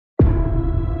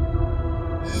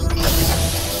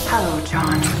Hello,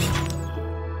 John.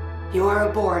 You are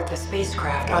aboard the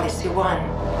spacecraft Odyssey 1.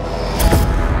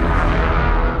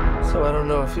 So I don't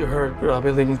know if you heard, but I'll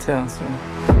be leaving town soon.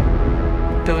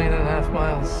 1.5 billion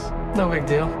miles. No big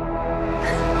deal.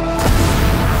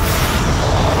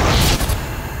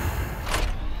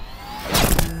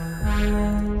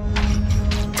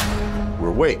 We're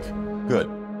awake. Good.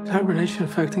 Is hibernation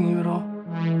affecting you at all?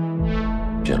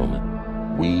 Gentlemen,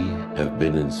 we have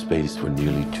been in space for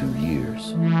nearly 2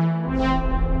 years.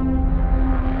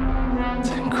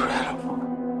 It's incredible.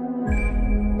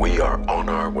 We are on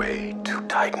our way to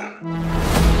Titan.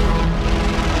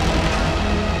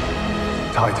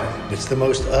 Titan. It's the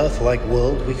most Earth-like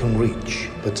world we can reach.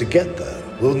 But to get there,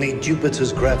 we'll need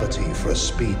Jupiter's gravity for a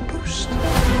speed boost. You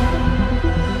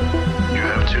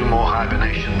have 2 more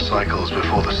hibernation cycles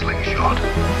before the Slingshot.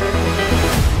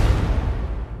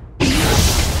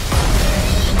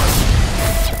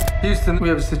 Houston, we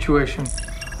have a situation.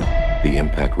 The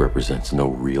impact represents no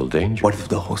real danger. What if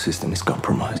the whole system is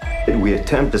compromised? If we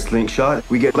attempt a slingshot,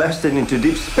 we get blasted into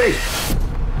deep space.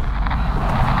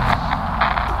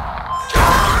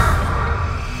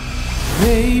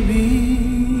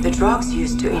 Baby, the drugs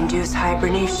used to induce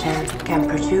hibernation can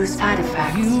produce side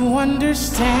effects. You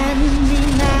understand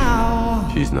me now.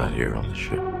 She's not here on the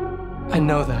ship. I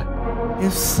know that.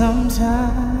 If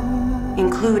sometimes,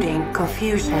 including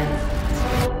confusion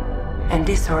and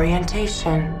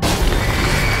disorientation.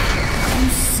 you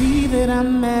see that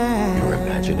I'm mad, Your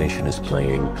imagination is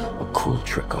playing a cruel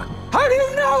trick on you. How do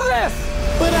you know this?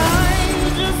 but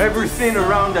I'm just Everything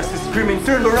around us is screaming,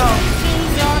 turn around!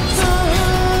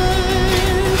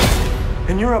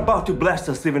 And you're about to blast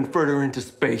us even further into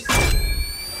space.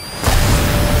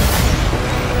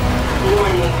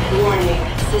 Warning, warning,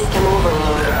 system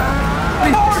overload.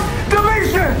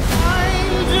 Division!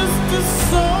 I'm just a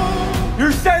soul.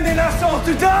 You're sending us all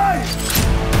to die!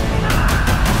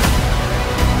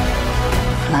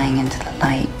 Flying into the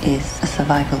light is a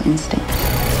survival instinct.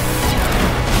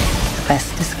 The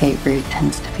best escape route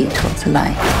tends to be towards the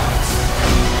light.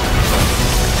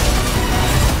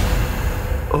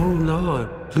 Oh, Lord,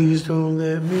 please don't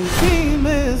let me. Be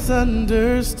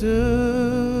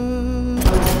misunderstood.